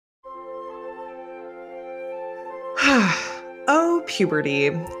Oh, puberty.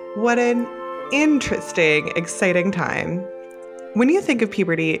 What an interesting, exciting time. When you think of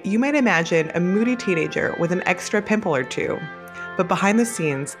puberty, you might imagine a moody teenager with an extra pimple or two. But behind the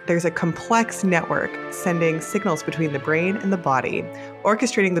scenes, there's a complex network sending signals between the brain and the body,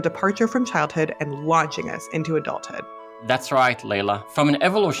 orchestrating the departure from childhood and launching us into adulthood. That's right, Layla. From an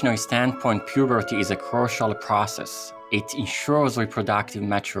evolutionary standpoint, puberty is a crucial process. It ensures reproductive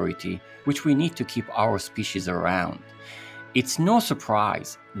maturity, which we need to keep our species around. It's no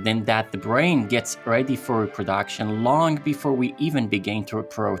surprise then that the brain gets ready for reproduction long before we even begin to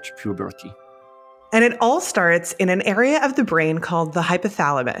approach puberty. And it all starts in an area of the brain called the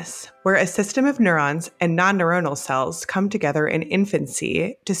hypothalamus, where a system of neurons and non-neuronal cells come together in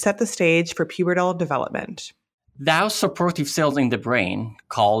infancy to set the stage for pubertal development. Those supportive cells in the brain,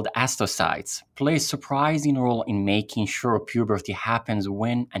 called astrocytes, play a surprising role in making sure puberty happens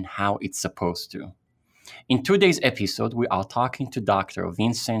when and how it's supposed to. In today's episode, we are talking to Dr.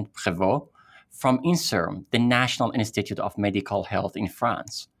 Vincent Prévost from INSERM, the National Institute of Medical Health in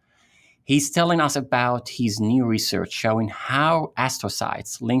France. He's telling us about his new research showing how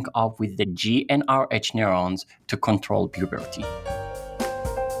astrocytes link up with the GnRH neurons to control puberty.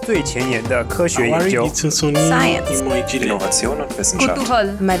 最前沿的科学研究 Science. Innovation und Wissenschaft.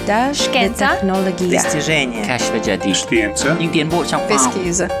 Kulturell. مداش Scienza. تكنولوجيا достижения كشف جديد. Scienza. 经典播上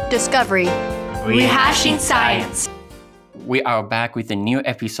Pesquisa. Discovery. Rehashing science. We are back with a new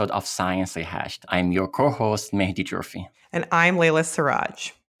episode of Science Rehashed. I'm your co-host, Mehdi Jurfi. And I'm Layla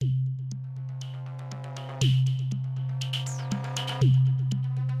Siraj.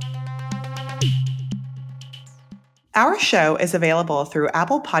 Our show is available through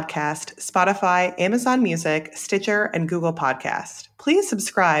Apple Podcast, Spotify, Amazon Music, Stitcher, and Google Podcast. Please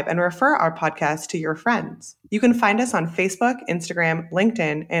subscribe and refer our podcast to your friends. You can find us on Facebook, Instagram,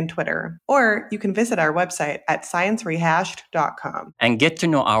 LinkedIn, and Twitter. Or you can visit our website at sciencerehashed.com. And get to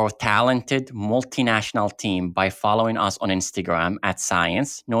know our talented multinational team by following us on Instagram at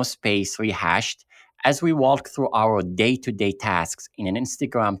Science, no space, Rehashed, as we walk through our day-to-day tasks in an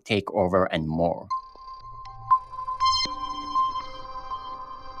Instagram takeover and more.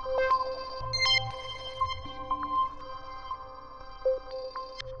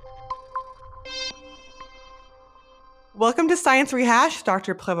 Welcome to Science Rehashed,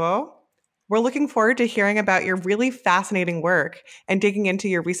 Dr. Prévost. We're looking forward to hearing about your really fascinating work and digging into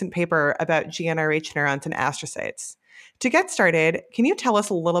your recent paper about GnRH neurons and astrocytes. To get started, can you tell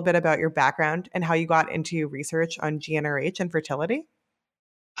us a little bit about your background and how you got into research on GnRH and fertility?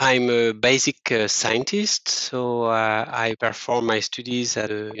 I'm a basic scientist, so I perform my studies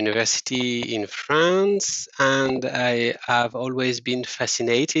at a university in France, and I have always been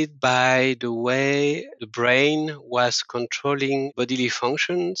fascinated by the way the brain was controlling bodily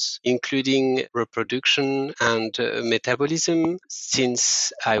functions, including reproduction and metabolism,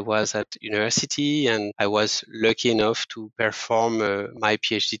 since I was at university and I was lucky enough to perform my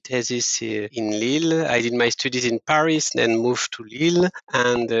PhD thesis in Lille. I did my studies in Paris, then moved to Lille,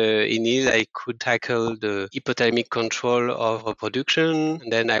 and in Lille, I could tackle the hypothalamic control of reproduction.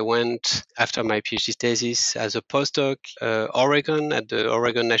 And then I went, after my PhD thesis, as a postdoc, Oregon, at the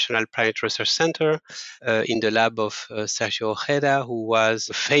Oregon National Primate Research Center, in the lab of Sergio Ojeda, who was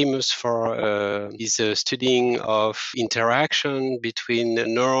famous for his studying of interaction between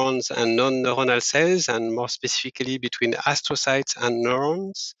neurons and non-neuronal cells, and more specifically between astrocytes and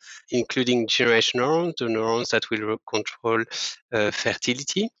neurons, including GnRH neurons, the neurons that will control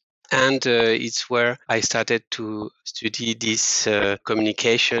fertility. And it's where I started to study this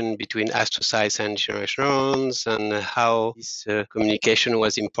communication between astrocytes and GnRH neurons, and how this communication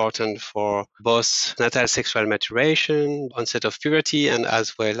was important for both natal sexual maturation, onset of puberty, and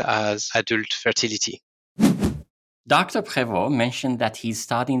as well as adult fertility. Dr. Prévost mentioned that he's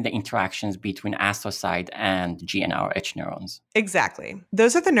studying the interactions between astrocyte and GnRH neurons. Exactly.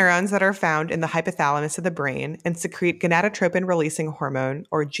 Those are the neurons that are found in the hypothalamus of the brain and secrete gonadotropin-releasing hormone,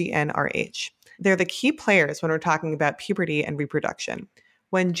 or GnRH. They're the key players when we're talking about puberty and reproduction.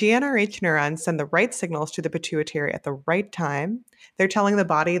 When GnRH neurons send the right signals to the pituitary at the right time, they're telling the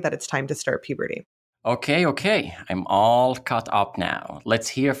body that it's time to start puberty. Okay. I'm all caught up now. Let's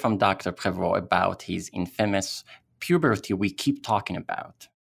hear from Dr. Prévost about his infamous puberty we keep talking about.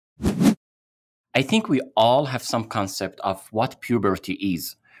 I think we all have some concept of what puberty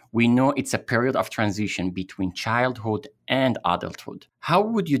is. We know it's a period of transition between childhood and adulthood. How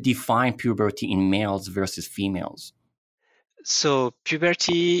would you define puberty in males versus females? So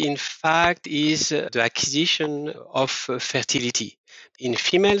puberty, in fact, is the acquisition of fertility. In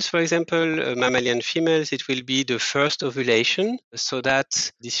females, for example, mammalian females, it will be the first ovulation, so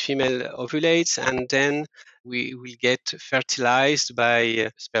that this female ovulates and then we will get fertilized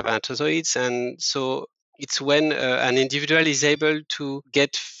by spermatozoids. And so it's when an individual is able to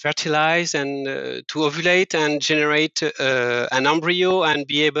get fertilized and to ovulate and generate an embryo and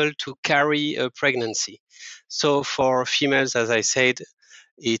be able to carry a pregnancy. So for females, as I said,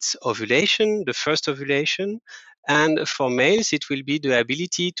 it's ovulation, the first ovulation. And for males, it will be the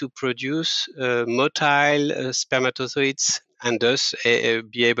ability to produce motile spermatozoids and thus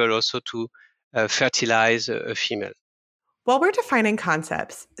be able also to fertilize a female. While we're defining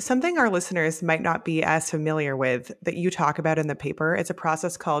concepts, something our listeners might not be as familiar with that you talk about in the paper is a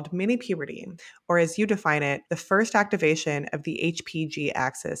process called mini-puberty, or as you define it, the first activation of the HPG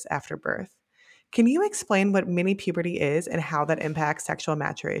axis after birth. Can you explain what mini-puberty is and how that impacts sexual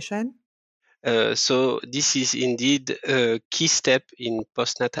maturation? So this is indeed a key step in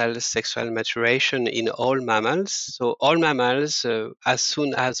postnatal sexual maturation in all mammals. So all mammals, as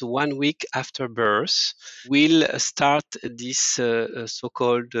soon as 1 week after birth, will start this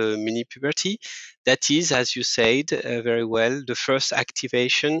so-called mini-puberty. That is, as you said very well, the first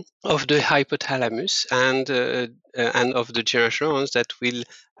activation of the hypothalamus and of the neurons that will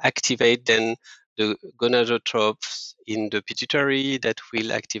activate then the gonadotropes in the pituitary that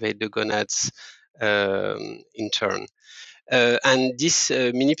will activate the gonads in turn. And this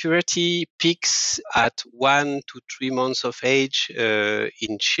mini-puberty peaks at 1 to 3 months of age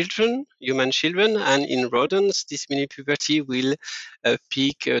in children, human children, and in rodents, this mini-puberty will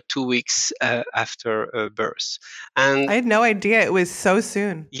peak 2 weeks after birth. And I had no idea it was so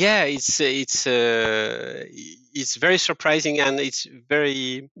soon. Yeah, it's very surprising and it's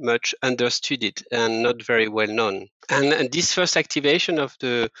very much understudied and not very well known. And this first activation of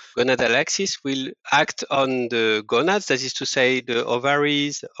the gonadal axis will act on the gonads, that is to say the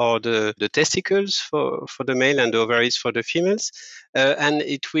ovaries or the testicles for the male and the ovaries for the females. And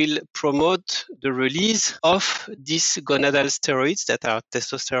it will promote the release of these gonadal steroids that are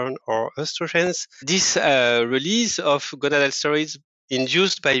testosterone or estrogens. This release of gonadal steroids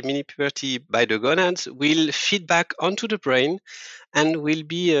induced by mini-puberty by the gonads will feed back onto the brain and will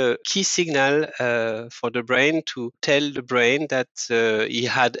be a key signal for the brain to tell the brain that he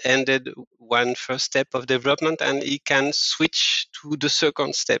had ended one first step of development and he can switch to the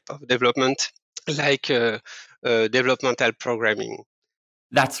second step of development, like developmental programming.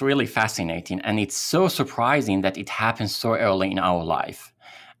 That's really fascinating, and it's so surprising that it happens so early in our life.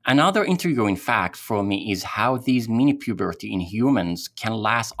 Another intriguing fact for me is how these mini-puberty in humans can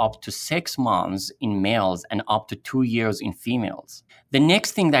last up to 6 months in males and up to 2 years in females. The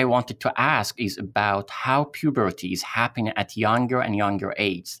next thing that I wanted to ask is about how puberty is happening at younger and younger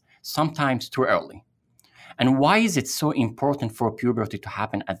ages, sometimes too early. And why is it so important for puberty to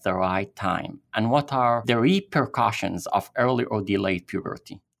happen at the right time? And what are the repercussions of early or delayed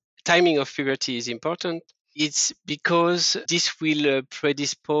puberty? Timing of puberty is important. It's because this will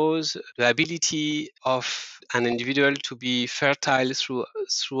predispose the ability of an individual to be fertile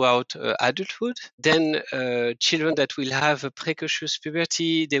throughout adulthood. Then children that will have a precocious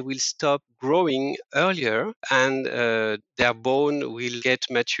puberty, they will stop growing earlier and their bone will get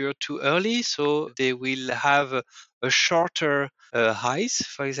mature too early. So they will have a shorter height,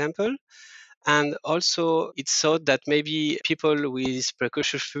 for example. And also, it's thought that maybe people with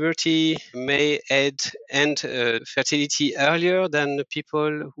precocious puberty may end fertility earlier than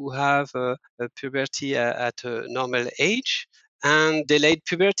people who have puberty at a normal age. And delayed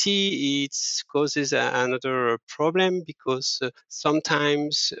puberty, it causes another problem because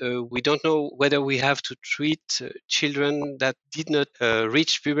sometimes we don't know whether we have to treat children that did not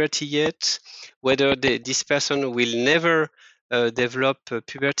reach puberty yet, whether this person will never develop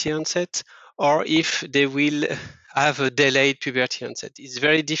puberty onset, or if they will have a delayed puberty onset. It's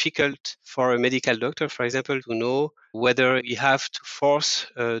very difficult for a medical doctor, for example, to know whether we have to force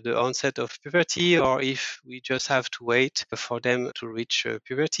the onset of puberty or if we just have to wait for them to reach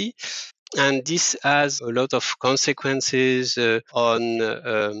puberty. And this has a lot of consequences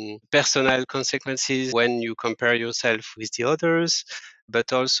on personal consequences when you compare yourself with the others,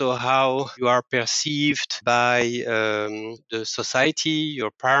 but also how you are perceived by the society,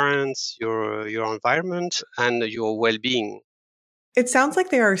 your parents, your environment, and your well-being. It sounds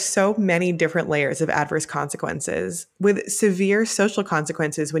like there are so many different layers of adverse consequences, with severe social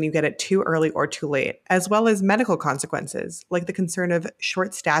consequences when you get it too early or too late, as well as medical consequences, like the concern of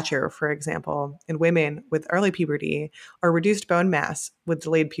short stature, for example, in women with early puberty, or reduced bone mass with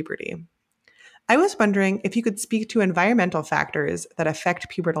delayed puberty. I was wondering if you could speak to environmental factors that affect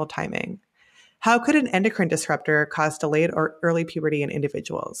pubertal timing. How could an endocrine disruptor cause delayed or early puberty in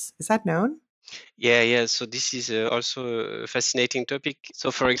individuals? Is that known? Yeah. So this is also a fascinating topic. So,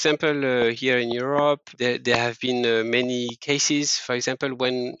 for example, here in Europe, there have been many cases. For example,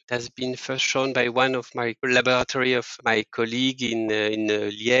 when it has been first shown by one of my laboratory of my colleague in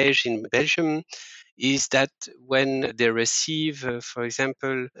Liège in Belgium, is that when they receive, for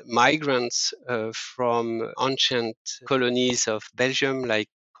example, migrants from ancient colonies of Belgium, like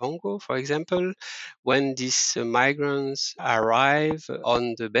Congo, for example, when these migrants arrive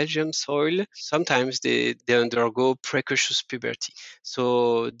on the Belgian soil, sometimes they undergo precocious puberty.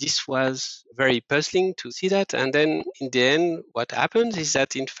 So this was very puzzling to see that. And then in the end, what happens is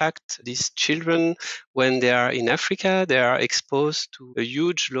that, in fact, these children, when they are in Africa, they are exposed to a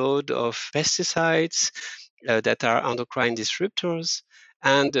huge load of pesticides that are endocrine disruptors.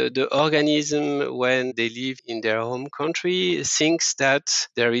 And the organism, when they live in their home country, thinks that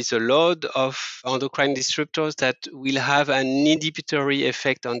there is a load of endocrine disruptors that will have an inhibitory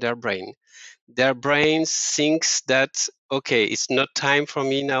effect on their brain. Their brains thinks that, okay, it's not time for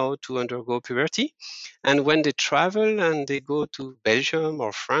me now to undergo puberty. And when they travel and they go to Belgium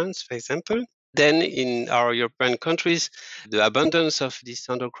or France, for example, then in our European countries, the abundance of these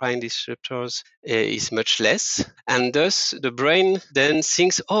endocrine disruptors is much less. And thus the brain then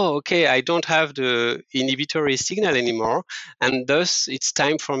thinks, oh, okay, I don't have the inhibitory signal anymore. And thus it's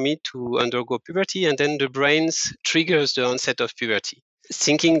time for me to undergo puberty. And then the brain triggers the onset of puberty,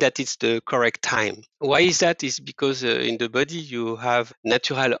 thinking that it's the correct time. Why is that? Is because in the body you have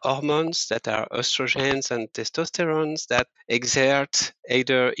natural hormones that are estrogens and testosterones that exert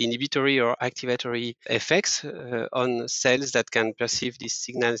either inhibitory or activatory effects on cells that can perceive these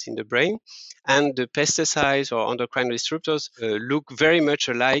signals in the brain. And the pesticides or endocrine disruptors look very much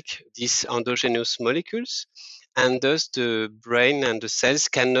alike these endogenous molecules. And thus the brain and the cells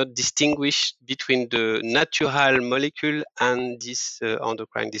cannot distinguish between the natural molecule and this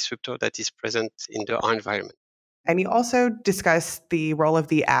endocrine disruptor that is present in the environment. And you also discussed the role of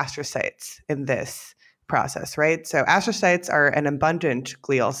the astrocytes in this process, right? So astrocytes are an abundant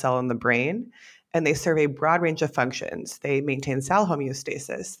glial cell in the brain, and they serve a broad range of functions. They maintain cell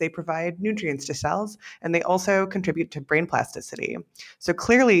homeostasis, they provide nutrients to cells, and they also contribute to brain plasticity. So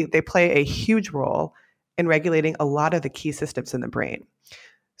clearly, they play a huge role in regulating a lot of the key systems in the brain.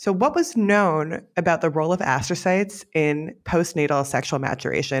 So what was known about the role of astrocytes in postnatal sexual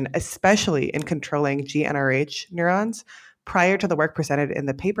maturation, especially in controlling GnRH neurons, prior to the work presented in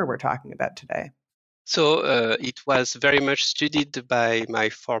the paper we're talking about today? So it was very much studied by my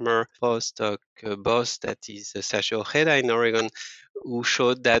former postdoc boss, that is Sergio Ojeda in Oregon, who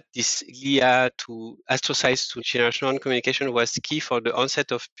showed that this glia to astrocytes to generational communication was key for the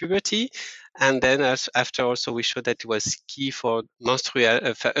onset of puberty. And then after also we showed that it was key for menstrual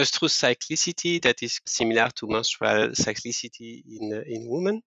estrous cyclicity, that is similar to menstrual cyclicity in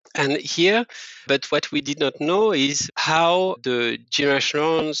women. And here, but what we did not know is how the GnRH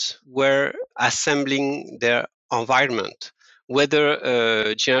neurons were assembling their environment, whether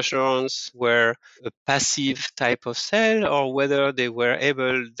GnRH neurons were a passive type of cell or whether they were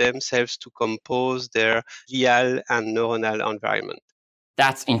able themselves to compose their glial and neuronal environment.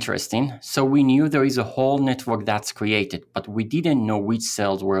 That's interesting. So we knew there is a whole network that's created, but we didn't know which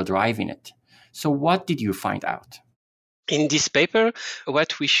cells were driving it. So what did you find out? In this paper,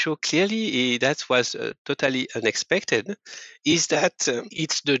 what we show clearly, that was totally unexpected, is that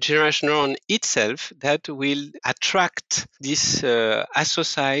it's the GnRH neuron itself that will attract these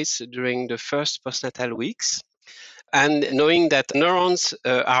astrocytes during the first postnatal weeks. And knowing that neurons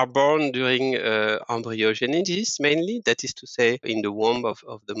are born during embryogenesis mainly, that is to say in the womb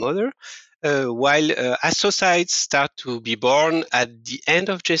of the mother, while astrocytes start to be born at the end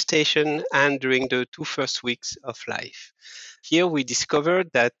of gestation and during the 2 first weeks of life. Here we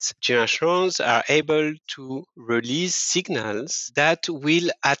discovered that GnRH neurons are able to release signals that will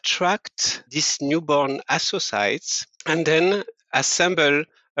attract these newborn astrocytes and then assemble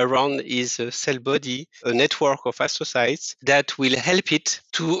around his cell body a network of astrocytes that will help it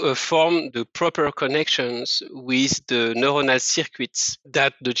to form the proper connections with the neuronal circuits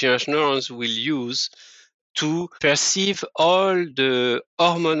that the GnRH neurons will use to perceive all the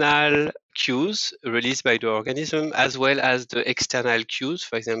hormonal cues released by the organism as well as the external cues,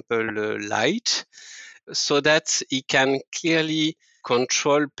 for example, light, so that it can clearly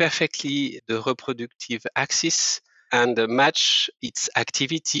control perfectly the reproductive axis and match its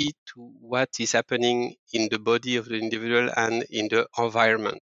activity to what is happening in the body of the individual and in the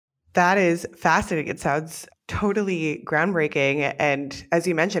environment. That is fascinating. It sounds totally groundbreaking and, as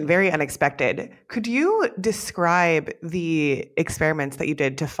you mentioned, very unexpected. Could you describe the experiments that you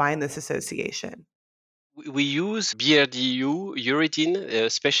did to find this association? We use BRDU, uridine, a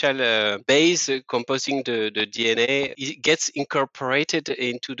special base composing the DNA. It gets incorporated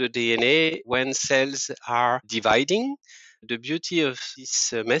into the DNA when cells are dividing. The beauty of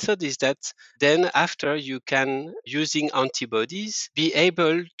this method is that then after you can, using antibodies, be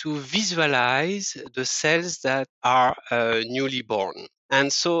able to visualize the cells that are newly born.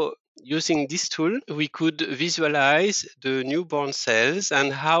 And so using this tool, we could visualize the newborn cells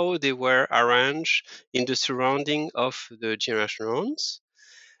and how they were arranged in the surrounding of the GNRH neurons.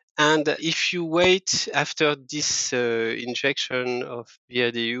 And if you wait after this injection of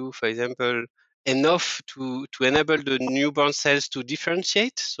BRDU, for example, enough to enable the newborn cells to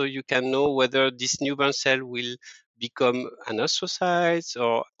differentiate, so you can know whether this newborn cell will become an astrocyte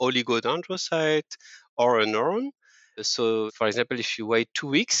or oligodendrocyte or a neuron. So, for example, if you wait 2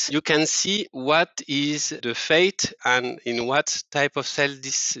 weeks, you can see what is the fate and in what type of cell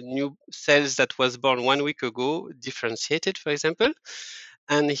this new cells that was born 1 week ago differentiated, for example.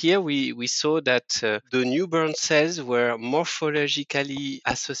 And here we saw that the newborn cells were morphologically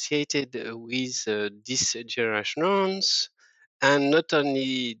associated with these GNRH neurons. And not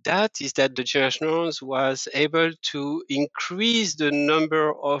only that, is that the GNRH neurons was able to increase the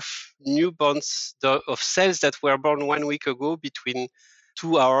number of newborns, of cells that were born 1 week ago between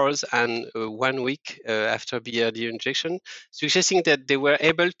 2 hours and 1 week after BRD injection, suggesting that they were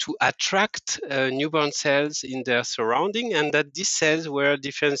able to attract newborn cells in their surrounding and that these cells were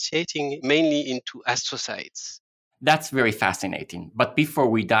differentiating mainly into astrocytes. That's very fascinating. But before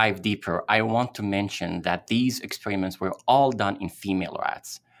we dive deeper, I want to mention that these experiments were all done in female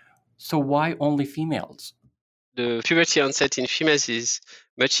rats. So why only females? The puberty onset in females is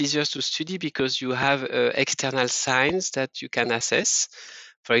much easier to study because you have external signs that you can assess.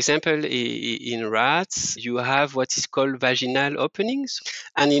 For example, in rats, you have what is called vaginal openings.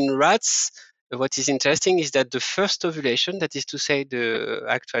 And in rats, what is interesting is that the first ovulation, that is to say the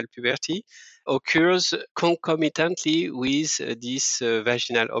actual puberty, occurs concomitantly with this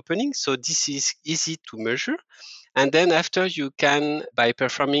vaginal opening. So this is easy to measure. And then after you can, by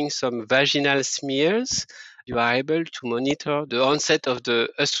performing some vaginal smears, you are able to monitor the onset of the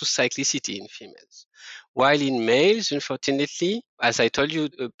astrocyclicity in females. While in males, unfortunately, as I told you,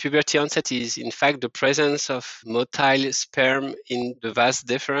 puberty onset is in fact the presence of motile sperm in the vas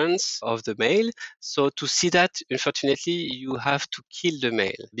deferens of the male. So to see that, unfortunately, you have to kill the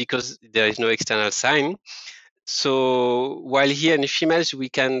male because there is no external sign. So while here in females, we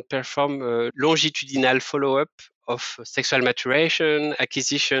can perform a longitudinal follow-up of sexual maturation,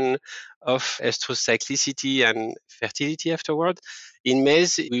 acquisition of astrocyclicity and fertility afterward. In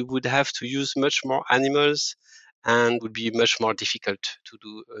males, we would have to use much more animals and would be much more difficult to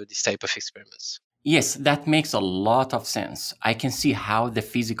do this type of experiments. Yes, that makes a lot of sense. I can see how the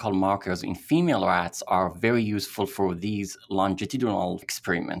physical markers in female rats are very useful for these longitudinal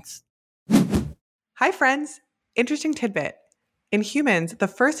experiments. Hi, friends. Interesting tidbit. In humans, the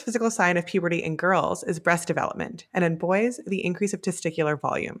first physical sign of puberty in girls is breast development, and in boys, the increase of testicular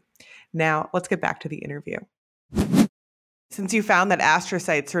volume. Now, let's get back to the interview. Since you found that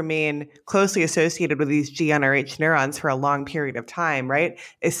astrocytes remain closely associated with these GnRH neurons for a long period of time, right,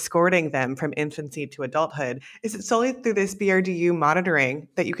 escorting them from infancy to adulthood, is it solely through this BRDU monitoring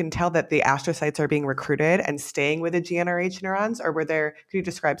that you can tell that the astrocytes are being recruited and staying with the GnRH neurons, or could you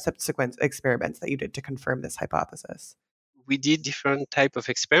describe subsequent experiments that you did to confirm this hypothesis? We did different type of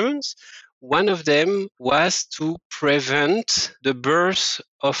experiments. One of them was to prevent the birth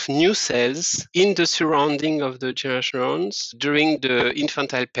of new cells in the surrounding of the GNRH neurons during the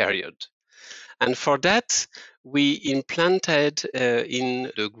infantile period. And for that, we implanted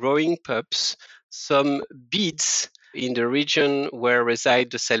in the growing pups some beads in the region where reside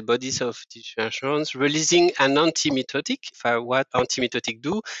the cell bodies of the GNRH neurons, releasing an antimitotic. What antimitotic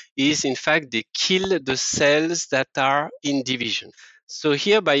do is, in fact, they kill the cells that are in division. So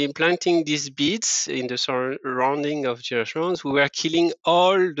here, by implanting these beads in the surrounding of GNRH neurons, we were killing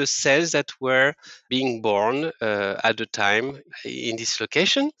all the cells that were being born at the time in this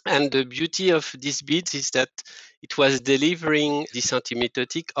location. And the beauty of these beads is that it was delivering this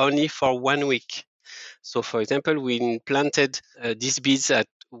antimitotic only for 1 week. So, for example, we implanted these beads at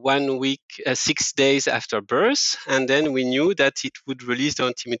 1 week, 6 days after birth, and then we knew that it would release the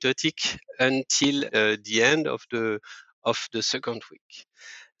antimitotic until the end of the second week.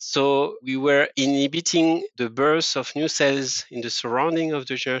 So we were inhibiting the birth of new cells in the surrounding of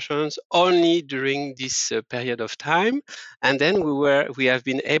the generation neurons only during this period of time. And then we have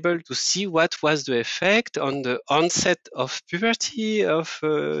been able to see what was the effect on the onset of puberty of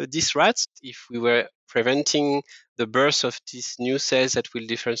these rats. If we were preventing the birth of these new cells that will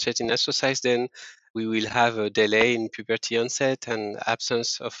differentiate in astrocytes, then we will have a delay in puberty onset and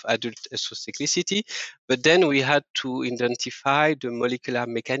absence of adult astrocyclicity. But then we had to identify the molecular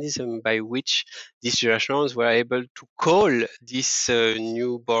mechanism by which these generation neurons were able to call these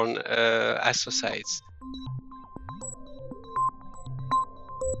newborn astrocytes.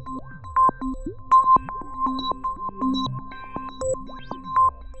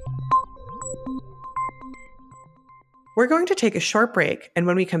 We're going to take a short break, and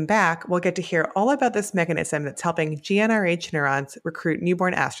when we come back, we'll get to hear all about this mechanism that's helping GnRH neurons recruit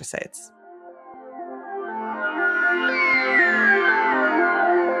newborn astrocytes.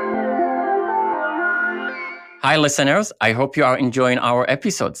 Hi, listeners. I hope you are enjoying our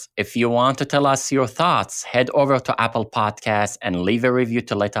episodes. If you want to tell us your thoughts, head over to Apple Podcasts and leave a review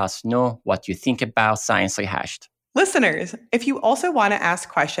to let us know what you think about Science Rehashed. Listeners, if you also want to ask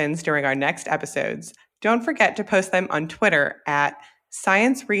questions during our next episodes, don't forget to post them on Twitter at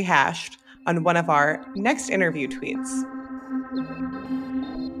Science Rehashed on one of our next interview tweets.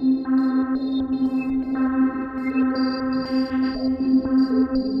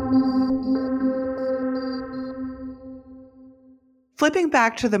 Flipping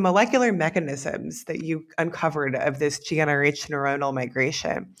back to the molecular mechanisms that you uncovered of this GnRH neuronal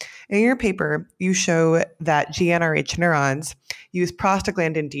migration, in your paper, you show that GnRH neurons use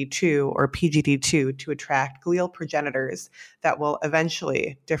prostaglandin D2 or PGD2 to attract glial progenitors that will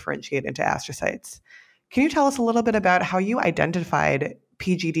eventually differentiate into astrocytes. Can you tell us a little bit about how you identified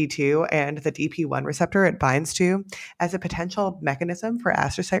PGD2 and the DP1 receptor it binds to as a potential mechanism for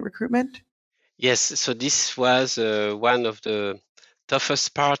astrocyte recruitment? Yes, so this was one of the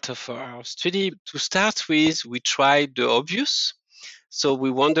toughest part of our study. To start with, we tried the obvious. So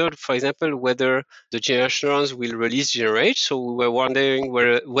we wondered, for example, whether the GnRH neurons will release GnRH. So we were wondering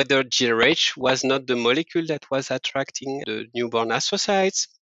whether GnRH was not the molecule that was attracting the newborn astrocytes.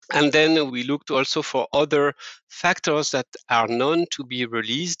 And then we looked also for other factors that are known to be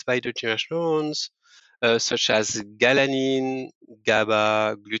released by the GnRH neurons, such as galanin,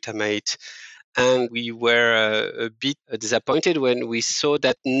 GABA, glutamate. And we were a bit disappointed when we saw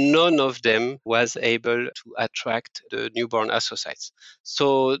that none of them was able to attract the newborn astrocytes.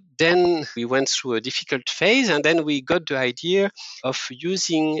 So then we went through a difficult phase, and then we got the idea of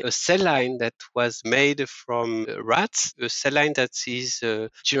using a cell line that was made from rats, a cell line that is a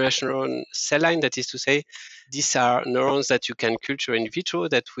GnRH neuron cell line, that is to say, these are neurons that you can culture in vitro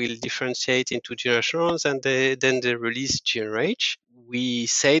that will differentiate into GnRH neurons, and then they release GnRH. We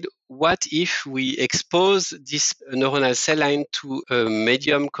said, what if we expose this neuronal cell line to a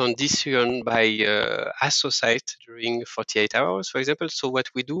medium conditioned by astrocyte during 48 hours, for example? So what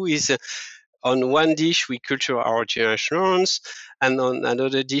we do is, on one dish, we culture our GnRH neurons, and on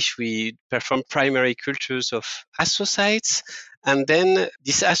another dish, we perform primary cultures of astrocytes. And then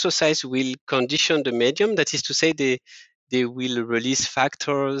these astrocytes will condition the medium, that is to say, they will release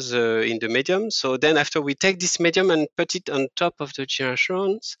factors in the medium. So then after we take this medium and put it on top of the GnRH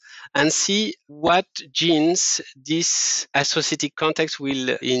neurons and see what genes this associative context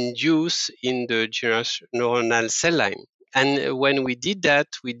will induce in the GnRH neuronal cell line. And when we did that,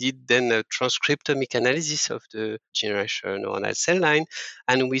 we did then a transcriptomic analysis of the GnRH neuronal cell line,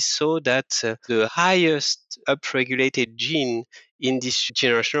 and we saw that the highest upregulated gene in these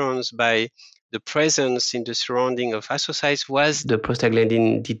GnRH neurons by the presence in the surrounding of astrocytes was the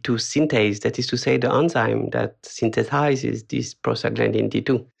prostaglandin D2 synthase, that is to say, the enzyme that synthesizes this prostaglandin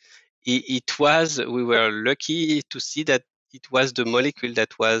D2. We were lucky to see that it was the molecule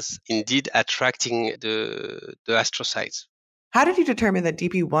that was indeed attracting the astrocytes. How did you determine that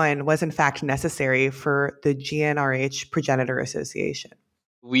DP1 was in fact necessary for the GnRH progenitor association?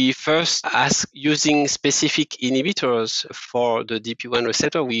 We first asked, using specific inhibitors for the DP1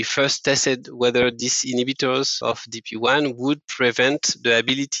 receptor, we first tested whether these inhibitors of DP1 would prevent the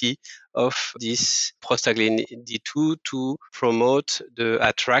ability of this prostaglandin D2 to promote the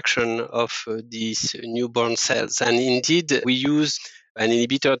attraction of these newborn cells. And indeed, we used an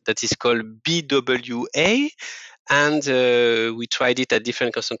inhibitor that is called BWA, and we tried it at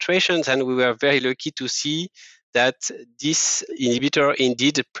different concentrations, and we were very lucky to see that this inhibitor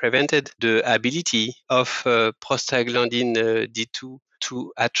indeed prevented the ability of prostaglandin D2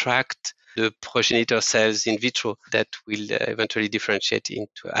 to attract the progenitor cells in vitro that will eventually differentiate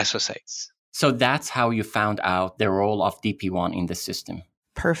into astrocytes. So that's how you found out the role of DP1 in the system.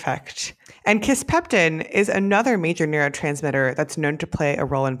 Perfect. And kisspeptin is another major neurotransmitter that's known to play a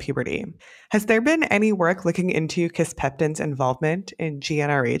role in puberty. Has there been any work looking into kisspeptin's involvement in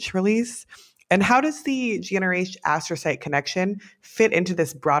GnRH release? And how does the GnRH astrocyte connection fit into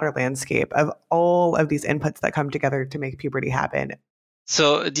this broader landscape of all of these inputs that come together to make puberty happen?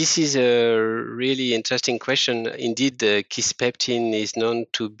 So this is a really interesting question. Indeed, the kisspeptin is known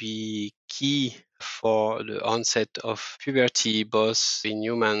to be key for the onset of puberty, both in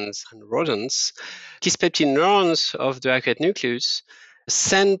humans and rodents. Kisspeptin neurons of the arcuate nucleus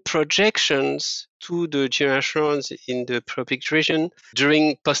send projections to the GnRH neurons in the pubic region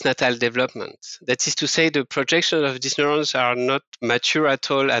during postnatal development. That is to say, the projections of these neurons are not mature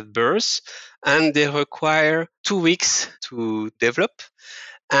at all at birth, and they require 2 weeks to develop.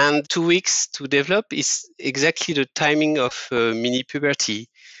 And 2 weeks to develop is exactly the timing of mini puberty.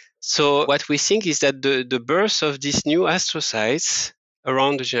 So what we think is that the birth of these new astrocytes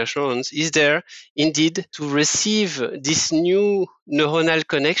around the GnRH neurons is there indeed to receive these new neuronal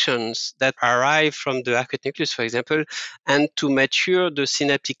connections that arrive from the arcuate nucleus, for example, and to mature the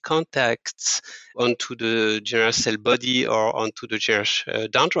synaptic contacts onto the GnRH cell body or onto the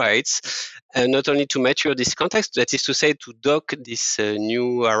GnRH dendrites, and not only to mature these contacts, that is to say, to dock these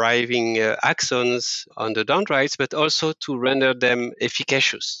new arriving axons on the dendrites, but also to render them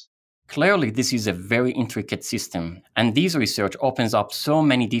efficacious. Clearly, this is a very intricate system, and this research opens up so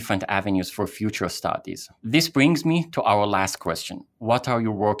many different avenues for future studies. This brings me to our last question. What are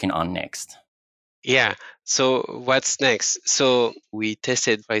you working on next? Yeah, so what's next? So we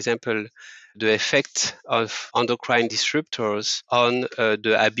tested, for example, the effect of endocrine disruptors on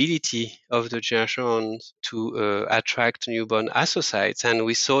the ability of the GnRH neurons to attract newborn astrocytes. And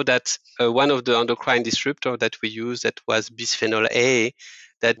we saw that one of the endocrine disruptors that we used, that was bisphenol A,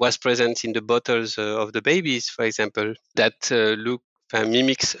 that was present in the bottles of the babies, for example, that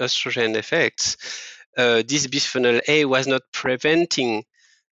mimics estrogen effects. This bisphenol A was not preventing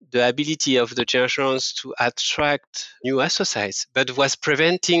the ability of the GnRH neurons to attract new astrocytes, but was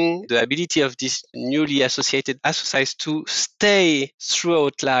preventing the ability of these newly associated astrocytes to stay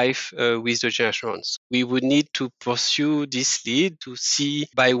throughout life with the GnRH neurons. We would need to pursue this lead to see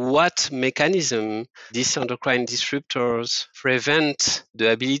by what mechanism these endocrine disruptors prevent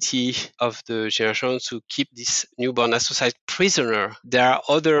the ability of the GnRH neurons to keep this newborn astrocyte prisoner. There are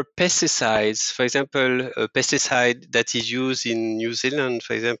other pesticides, for example, a pesticide that is used in New Zealand,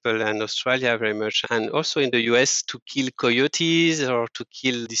 for example, and Australia very much, and also in the US to kill coyotes or to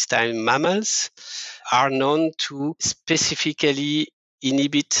kill this time mammals, are known to specifically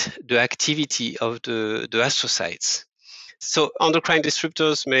inhibit the activity of the astrocytes. So endocrine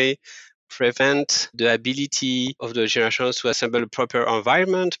disruptors may prevent the ability of the GnRH neurons to assemble a proper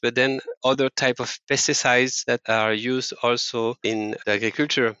environment, but then other type of pesticides that are used also in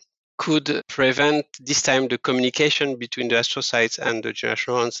agriculture could prevent this time the communication between the astrocytes and the GnRH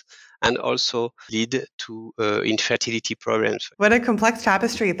neurons, and also lead to infertility problems. What a complex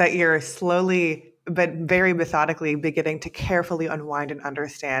tapestry that you're slowly but very methodically beginning to carefully unwind and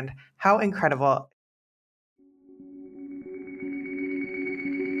understand. How incredible.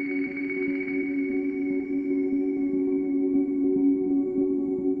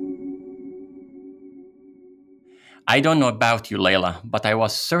 I don't know about you, Leila, but I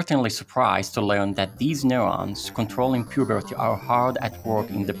was certainly surprised to learn that these neurons controlling puberty are hard at work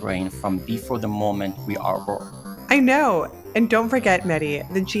in the brain from before the moment we are born. I know. And don't forget, Mehdi,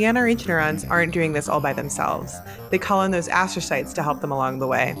 the GnRH neurons aren't doing this all by themselves. They call in those astrocytes to help them along the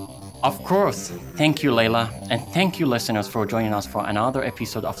way. Of course. Thank you, Leila. And thank you, listeners, for joining us for another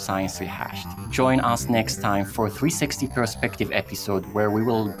episode of Science Rehashed. Join us next time for a 360 Perspective episode where we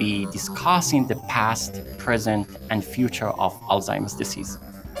will be discussing the past, present, and future of Alzheimer's disease.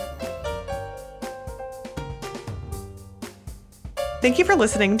 Thank you for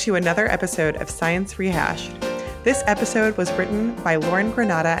listening to another episode of Science Rehashed. This episode was written by Lauren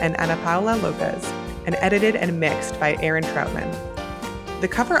Granada and Ana Paula Lopez and edited and mixed by Aaron Troutman. The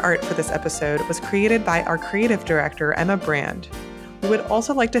cover art for this episode was created by our creative director, Emma Brand. We would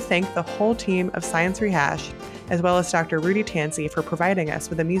also like to thank the whole team of Science Rehashed, as well as Dr. Rudy Tansey for providing us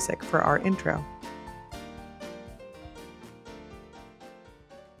with the music for our intro.